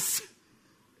 yes.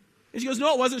 And she goes,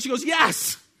 no, it wasn't. She goes,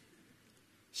 yes.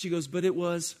 She goes, but it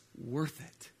was worth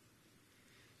it.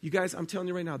 You guys, I'm telling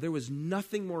you right now, there was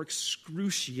nothing more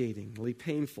excruciatingly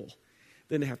painful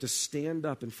than to have to stand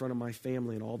up in front of my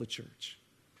family and all the church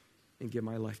and give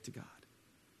my life to God.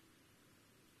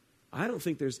 I don't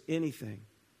think there's anything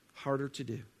harder to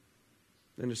do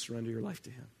than to surrender your life to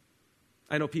him.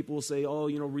 I know people will say,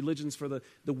 religion's for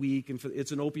the weak and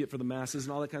it's an opiate for the masses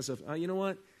and all that kind of stuff. You know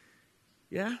what?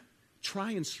 Yeah,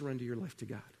 try and surrender your life to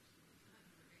God.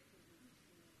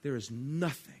 There is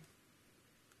nothing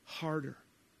harder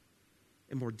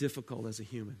and more difficult as a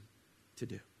human to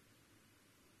do.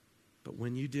 But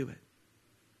when you do it,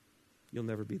 you'll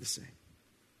never be the same.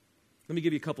 Let me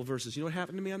give you a couple verses. You know what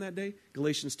happened to me on that day?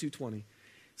 Galatians 2:20. It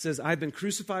says, I've been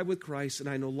crucified with Christ, and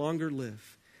I no longer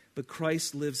live, but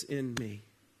Christ lives in me.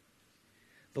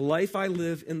 The life I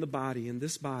live in the body, in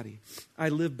this body, I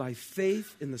live by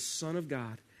faith in the Son of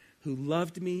God, who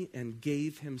loved me and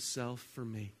gave himself for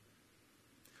me.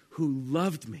 Who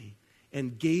loved me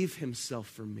and gave himself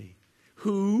for me.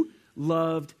 Who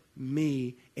loved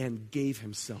me and gave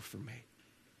himself for me.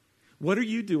 What are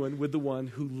you doing with the one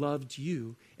who loved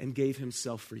you and gave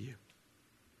himself for you?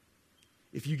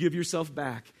 If you give yourself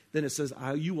back, then it says,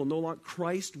 you will no longer,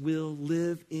 Christ will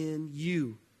live in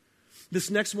you. This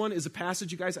next one is a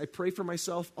passage, you guys, I pray for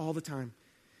myself all the time.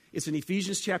 It's in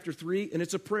Ephesians chapter 3, and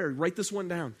it's a prayer. Write this one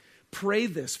down. Pray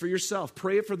this for yourself.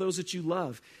 Pray it for those that you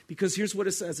love. Because here's what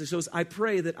it says. It says, I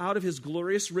pray that out of his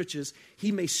glorious riches,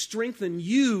 he may strengthen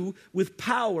you with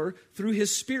power through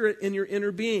his Spirit in your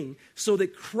inner being, so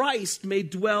that Christ may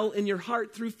dwell in your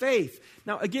heart through faith.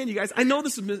 Now, again, you guys, I know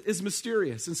this is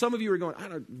mysterious. And some of you are going,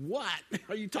 what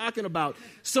are you talking about?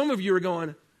 Some of you are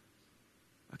going,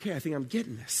 okay, I think I'm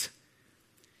getting this.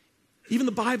 Even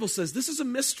the Bible says this is a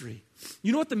mystery.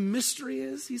 You know what the mystery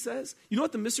is, he says? You know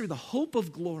what the mystery, the hope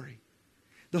of glory.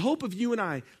 The hope of you and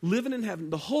I living in heaven,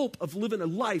 the hope of living a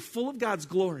life full of God's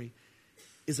glory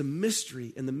is a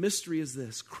mystery. And the mystery is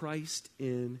this: Christ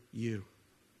in you.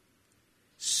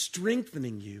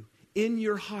 Strengthening you in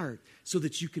your heart so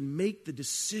that you can make the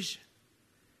decision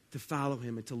to follow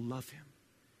him and to love him.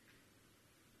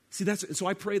 See, so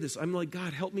I pray this. I'm like,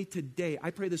 God, help me today. I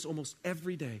pray this almost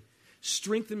every day.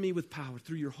 Strengthen me with power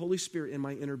through your Holy Spirit in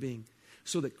my inner being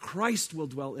so that Christ will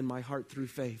dwell in my heart through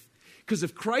faith. Because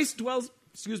if Christ dwells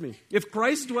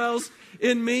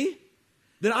in me,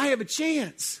 then I have a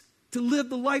chance to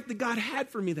live the life that God had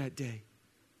for me that day.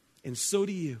 And so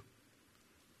do you.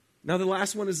 Now the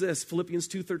last one is this. Philippians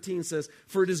 2:13 says,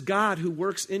 for it is God who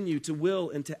works in you to will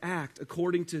and to act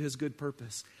according to his good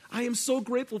purpose. I am so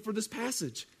grateful for this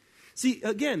passage. See,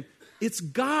 again, it's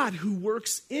God who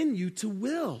works in you to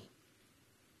will.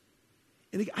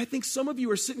 And I think some of you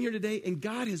are sitting here today and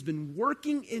God has been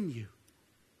working in you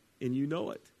and you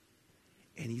know it.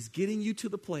 And he's getting you to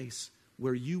the place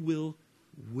where you will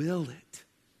it.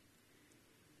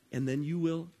 And then you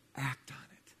will act on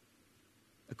it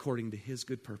according to his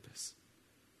good purpose.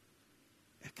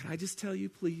 And can I just tell you,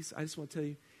 please, I just want to tell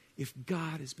you, if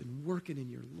God has been working in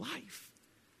your life,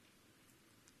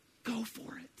 go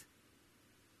for it.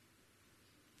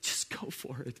 Just go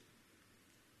for it.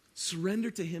 Surrender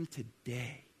to him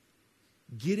today.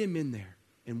 Get him in there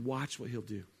and watch what he'll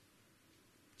do.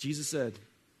 Jesus said,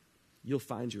 you'll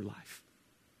find your life.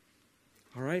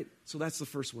 All right? So that's the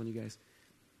first one, you guys.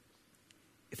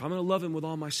 If I'm going to love him with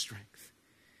all my strength,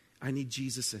 I need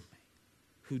Jesus in me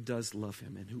who does love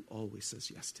him and who always says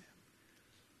yes to him.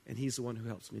 And he's the one who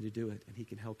helps me to do it, and he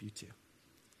can help you too.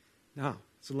 Now,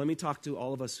 so let me talk to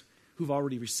all of us who've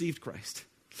already received Christ.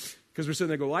 Because we're sitting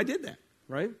there going, well, I did that,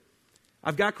 right?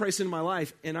 I've got Christ in my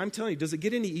life, and I'm telling you, does it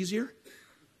get any easier?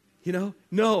 You know?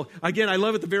 No. Again, I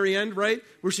love at the very end, right?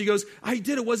 Where she goes, I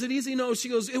did it. Was it easy? No. She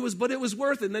goes, but it was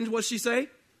worth it. And then what's she say?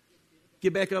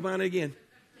 Get back up on it again.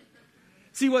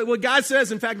 See, what God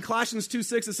says, in fact, in Colossians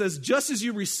 2:6, it says, just as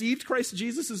you received Christ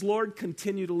Jesus as Lord,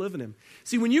 continue to live in him.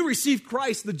 See, when you receive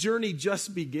Christ, the journey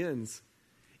just begins.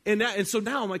 And so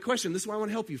now my question, this is why I want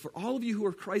to help you. For all of you who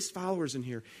are Christ followers in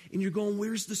here, and you're going,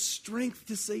 where's the strength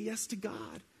to say yes to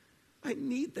God? I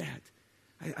need that.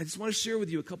 I just want to share with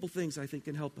you a couple things I think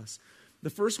can help us. The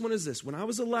first one is this. When I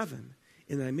was 11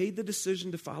 and I made the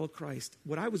decision to follow Christ,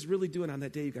 what I was really doing on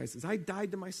that day, you guys, is I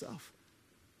died to myself.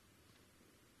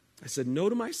 I said no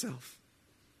to myself,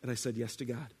 and I said yes to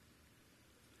God.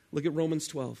 Look at Romans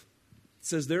 12. It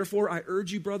says, therefore, I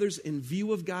urge you, brothers, in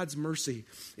view of God's mercy.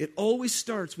 It always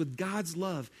starts with God's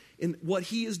love and what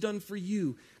he has done for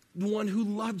you, the one who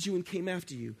loved you and came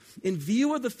after you. In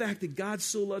view of the fact that God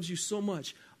so loves you so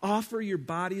much, offer your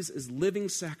bodies as living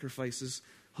sacrifices,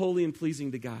 holy and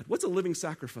pleasing to God. What's a living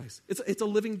sacrifice? It's a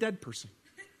living dead person.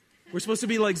 We're supposed to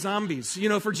be like zombies,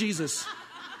 for Jesus.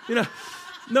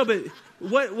 No, but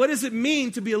what does it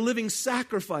mean to be a living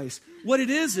sacrifice? What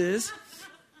it is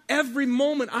every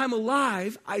moment I'm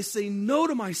alive, I say no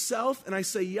to myself and I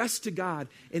say yes to God.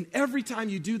 And every time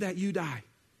you do that, you die.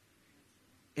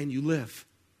 And you live.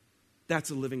 That's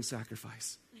a living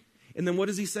sacrifice. And then what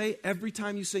does he say? Every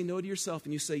time you say no to yourself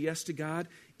and you say yes to God,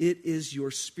 it is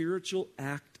your spiritual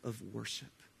act of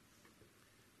worship.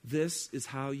 This is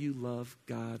how you love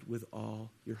God with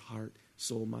all your heart,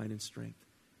 soul, mind, and strength.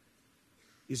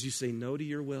 Is you say no to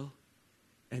your will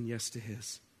and yes to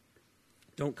his.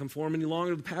 Don't conform any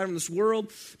longer to the pattern of this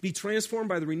world. Be transformed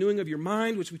by the renewing of your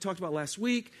mind, which we talked about last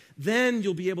week. Then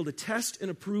you'll be able to test and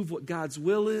approve what God's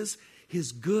will is,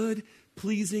 his good,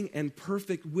 pleasing, and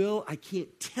perfect will. I can't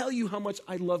tell you how much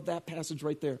I love that passage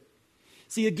right there.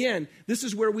 See, again, this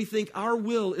is where we think our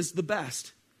will is the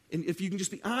best. And if you can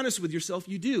just be honest with yourself,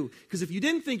 you do. Because if you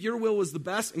didn't think your will was the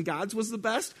best and God's was the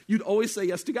best, you'd always say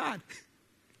yes to God.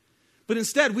 But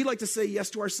instead, we like to say yes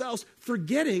to ourselves,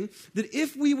 forgetting that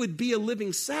if we would be a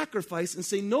living sacrifice and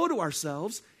say no to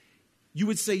ourselves, you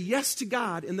would say yes to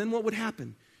God, and then what would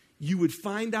happen? You would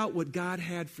find out what God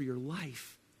had for your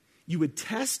life. You would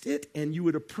test it, and you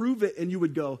would approve it, and you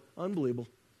would go, unbelievable.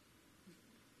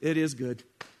 It is good.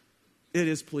 It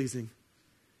is pleasing.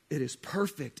 It is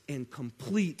perfect and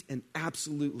complete and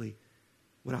absolutely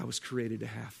what I was created to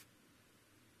have.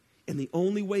 And the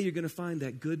only way you're going to find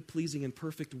that good, pleasing, and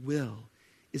perfect will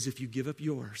is if you give up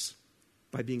yours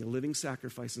by being a living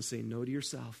sacrifice and saying no to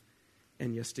yourself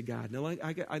and yes to God. Now,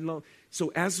 I know.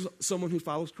 So as someone who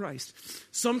follows Christ,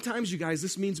 sometimes, you guys,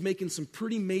 this means making some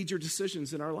pretty major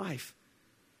decisions in our life.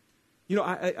 You know,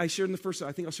 I shared in the first,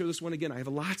 I think I'll share this one again. I have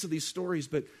lots of these stories,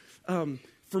 but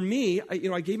for me,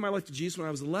 I gave my life to Jesus when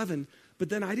I was 11, but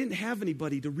then I didn't have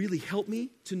anybody to really help me,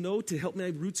 to help my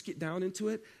roots get down into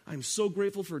it. I'm so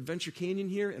grateful for Adventure Canyon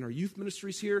here and our youth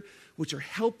ministries here, which are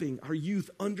helping our youth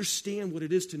understand what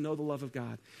it is to know the love of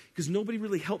God. Because nobody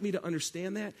really helped me to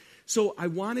understand that. So I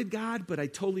wanted God, but I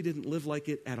totally didn't live like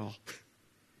it at all.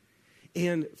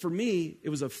 And for me, it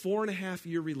was a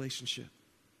 4.5-year relationship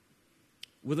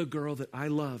with a girl that I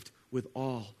loved with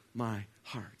all my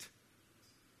heart.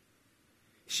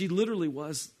 She literally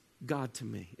was God to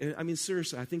me. I mean,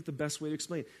 seriously, I think the best way to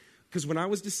explain it. Because when I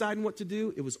was deciding what to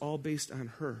do, it was all based on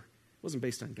her. It wasn't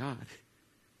based on God.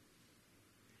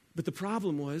 But the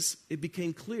problem was, it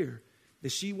became clear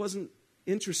that she wasn't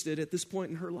interested at this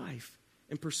point in her life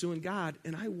in pursuing God,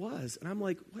 and I was. And I'm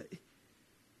like,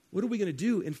 what are we going to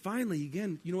do? And finally,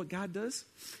 again, you know what God does?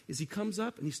 Is he comes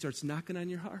up and he starts knocking on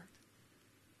your heart.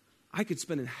 I could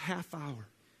spend a half hour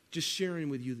just sharing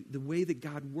with you the way that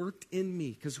God worked in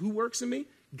me. Because who works in me?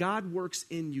 God works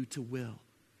in you to will.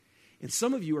 And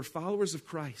some of you are followers of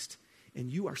Christ,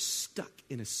 and you are stuck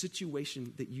in a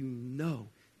situation that you know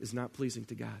is not pleasing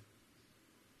to God.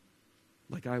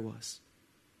 Like I was.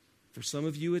 For some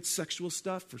of you, it's sexual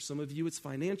stuff. For some of you, it's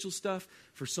financial stuff.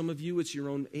 For some of you, it's your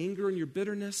own anger and your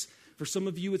bitterness. For some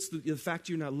of you, it's the fact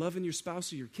you're not loving your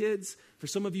spouse or your kids. For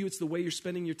some of you, it's the way you're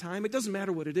spending your time. It doesn't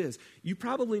matter what it is. You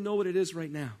probably know what it is right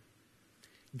now.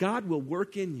 God will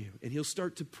work in you, and he'll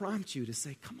start to prompt you to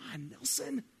say, come on,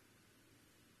 Nelson.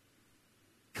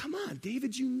 Come on,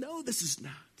 David, you know this is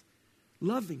not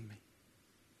loving me.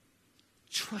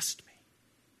 Trust me.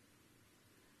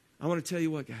 I want to tell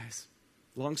you what, guys.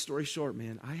 Long story short,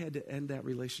 man, I had to end that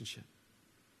relationship.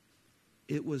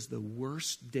 It was the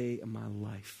worst day of my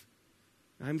life.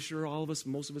 I'm sure all of us,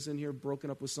 most of us in here, broken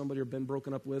up with somebody or been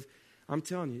broken up with. I'm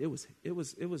telling you, it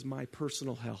was my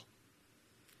personal hell.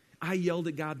 I yelled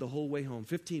at God the whole way home,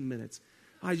 15 minutes.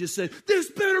 I just said,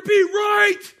 this better be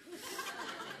right.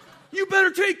 You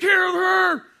better take care of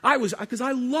her. Because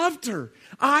I loved her.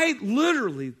 I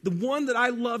literally, the one that I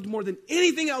loved more than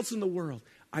anything else in the world,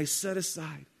 I set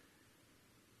aside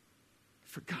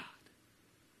for God.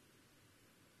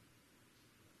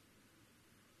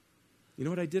 You know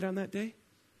what I did on that day?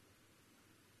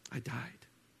 I died.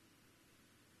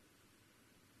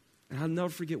 And I'll never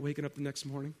forget waking up the next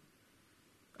morning.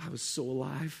 I was so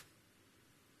alive.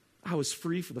 I was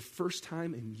free for the first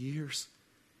time in years.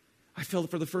 I felt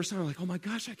it for the first time. I'm like, oh my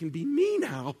gosh, I can be me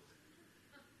now.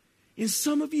 In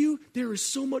some of you, there is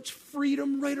so much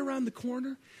freedom right around the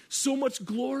corner, so much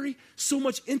glory, so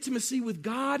much intimacy with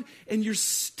God, and you're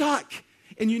stuck,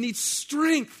 and you need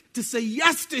strength to say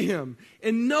yes to him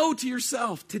and no to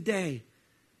yourself today.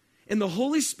 And the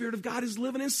Holy Spirit of God is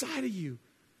living inside of you.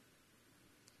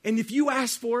 And if you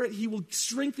ask for it, he will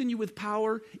strengthen you with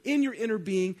power in your inner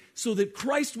being so that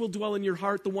Christ will dwell in your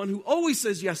heart, the one who always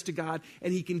says yes to God,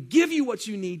 and he can give you what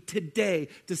you need today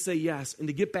to say yes and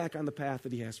to get back on the path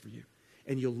that he has for you.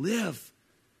 And you'll live.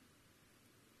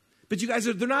 But you guys,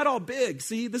 they're not all big.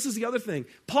 See, this is the other thing.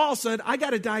 Paul said, I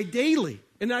got to die daily.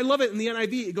 And I love it in the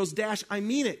NIV. It goes, I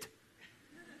mean it.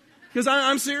 Because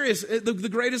I'm serious. The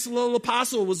greatest little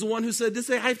apostle was the one who said,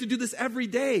 I have to do this every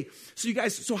day. So you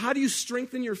guys, so how do you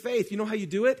strengthen your faith? You know how you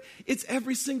do it? It's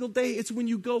every single day. It's when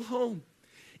you go home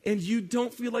and you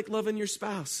don't feel like loving your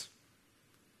spouse.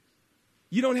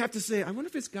 You don't have to say, I wonder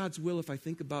if it's God's will if I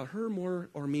think about her more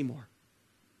or me more.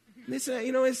 And it's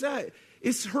not.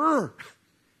 It's her.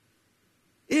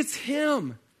 It's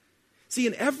him. See,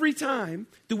 and every time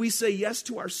that we say yes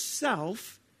to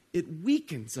ourselves, it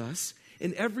weakens us.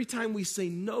 And every time we say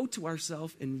no to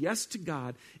ourselves and yes to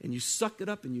God, and you suck it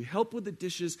up and you help with the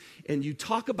dishes and you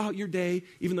talk about your day,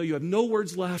 even though you have no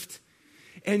words left,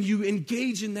 and you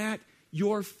engage in that,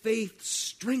 your faith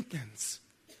strengthens.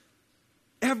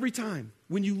 Every time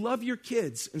when you love your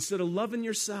kids instead of loving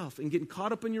yourself and getting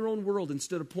caught up in your own world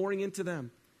instead of pouring into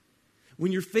them,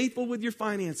 when you're faithful with your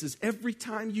finances, every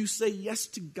time you say yes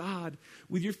to God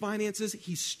with your finances,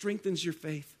 He strengthens your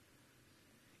faith.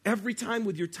 Every time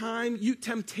with your time,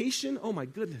 temptation, oh my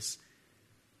goodness.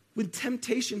 When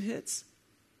temptation hits,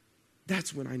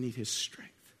 that's when I need His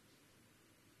strength.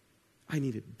 I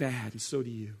need it bad, and so do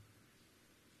you.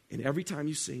 And every time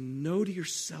you say no to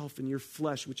yourself and your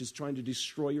flesh, which is trying to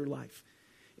destroy your life,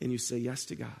 and you say yes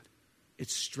to God, it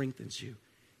strengthens you.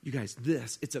 You guys,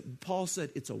 Paul said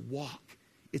it's a walk.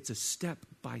 It's a step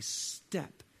by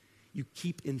step. You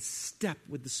keep in step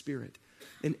with the Spirit.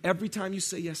 And every time you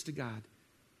say yes to God,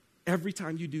 every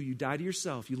time you do, you die to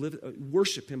yourself. You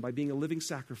worship Him by being a living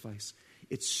sacrifice.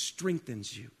 It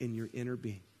strengthens you in your inner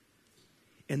being.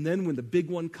 And then when the big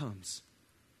one comes,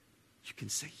 you can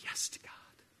say yes to God.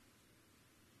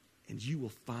 And you will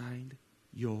find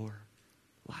your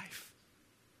life.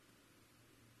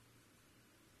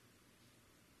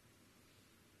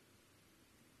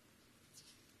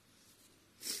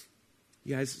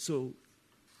 You guys, so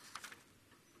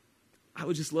I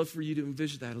would just love for you to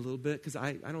envision that a little bit, because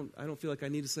I don't feel like I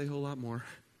need to say a whole lot more.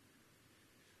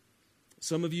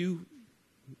 Some of you,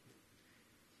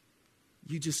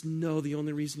 you just know the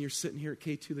only reason you're sitting here at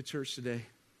K2 the church today,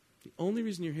 the only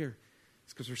reason you're here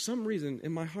is because for some reason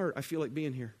in my heart I feel like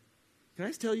being here. Can I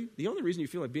just tell you, the only reason you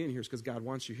feel like being here is because God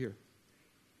wants you here.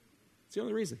 It's the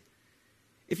only reason.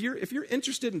 If you're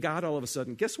interested in God all of a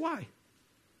sudden, guess why?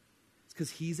 It's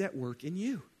because He's at work in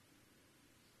you.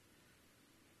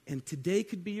 And today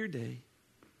could be your day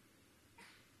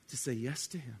to say yes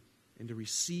to Him and to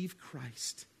receive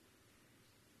Christ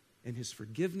and His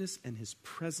forgiveness and His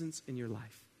presence in your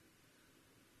life.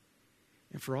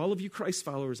 And for all of you Christ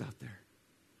followers out there,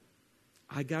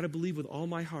 I got to believe with all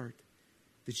my heart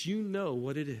that you know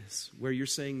what it is where you're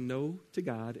saying no to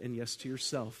God and yes to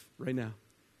yourself right now.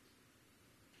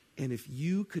 And if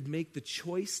you could make the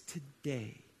choice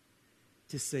today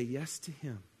to say yes to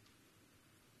Him,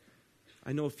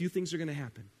 I know a few things are going to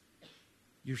happen.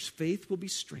 Your faith will be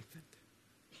strengthened.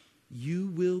 You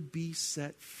will be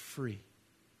set free.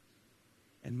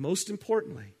 And most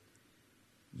importantly,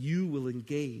 you will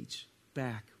engage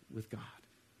back with God.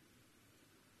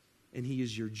 And He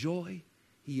is your joy.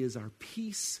 He is our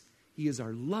peace. He is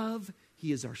our love.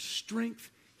 He is our strength.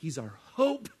 He's our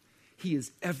hope. He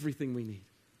is everything we need.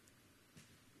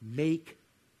 Make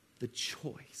the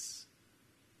choice.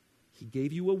 He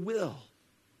gave you a will.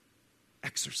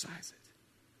 Exercise it.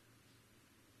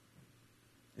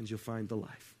 And you'll find the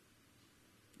life.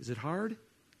 Is it hard?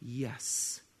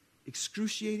 Yes.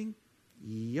 Excruciating?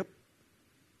 Yep.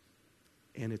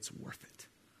 And it's worth it.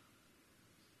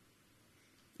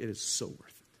 It is so worth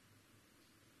it.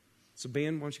 So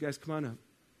band, why don't you guys come on up?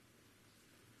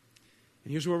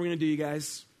 And here's what we're going to do, you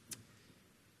guys.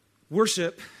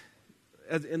 Worship,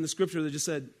 in the scripture that just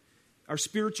said, our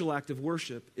spiritual act of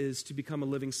worship is to become a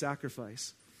living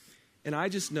sacrifice. And I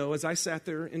just know, as I sat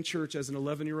there in church as an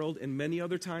 11-year-old and many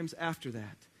other times after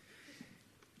that,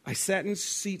 I sat in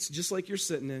seats just like you're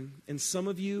sitting in, and some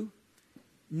of you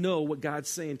know what God's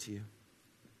saying to you.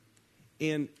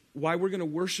 And why we're going to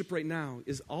worship right now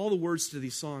is all the words to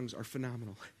these songs are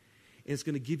phenomenal. And it's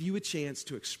going to give you a chance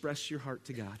to express your heart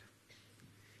to God.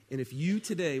 And if you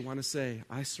today want to say,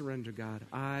 I surrender, God,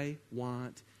 I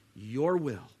want your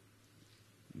will,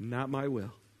 not my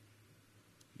will.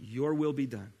 Your will be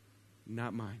done,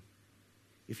 not mine.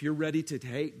 If you're ready to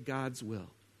take God's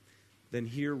will, then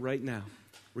here right now,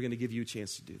 we're going to give you a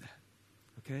chance to do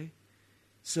that. Okay?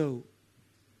 So,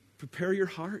 prepare your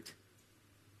heart.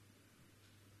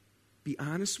 Be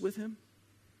honest with Him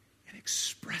and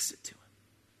express it to Him.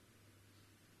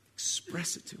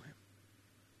 Express it to Him.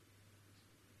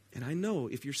 And I know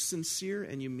if you're sincere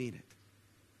and you mean it,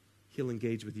 He'll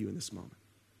engage with you in this moment.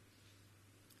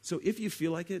 So if you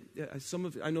feel like it,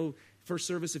 I know first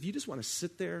service, if you just want to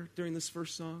sit there during this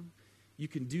first song, you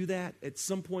can do that. At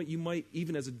some point, you might,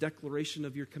 even as a declaration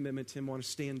of your commitment to Him, want to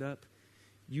stand up.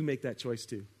 You make that choice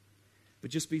too.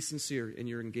 But just be sincere in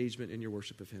your engagement and your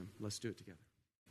worship of Him. Let's do it together.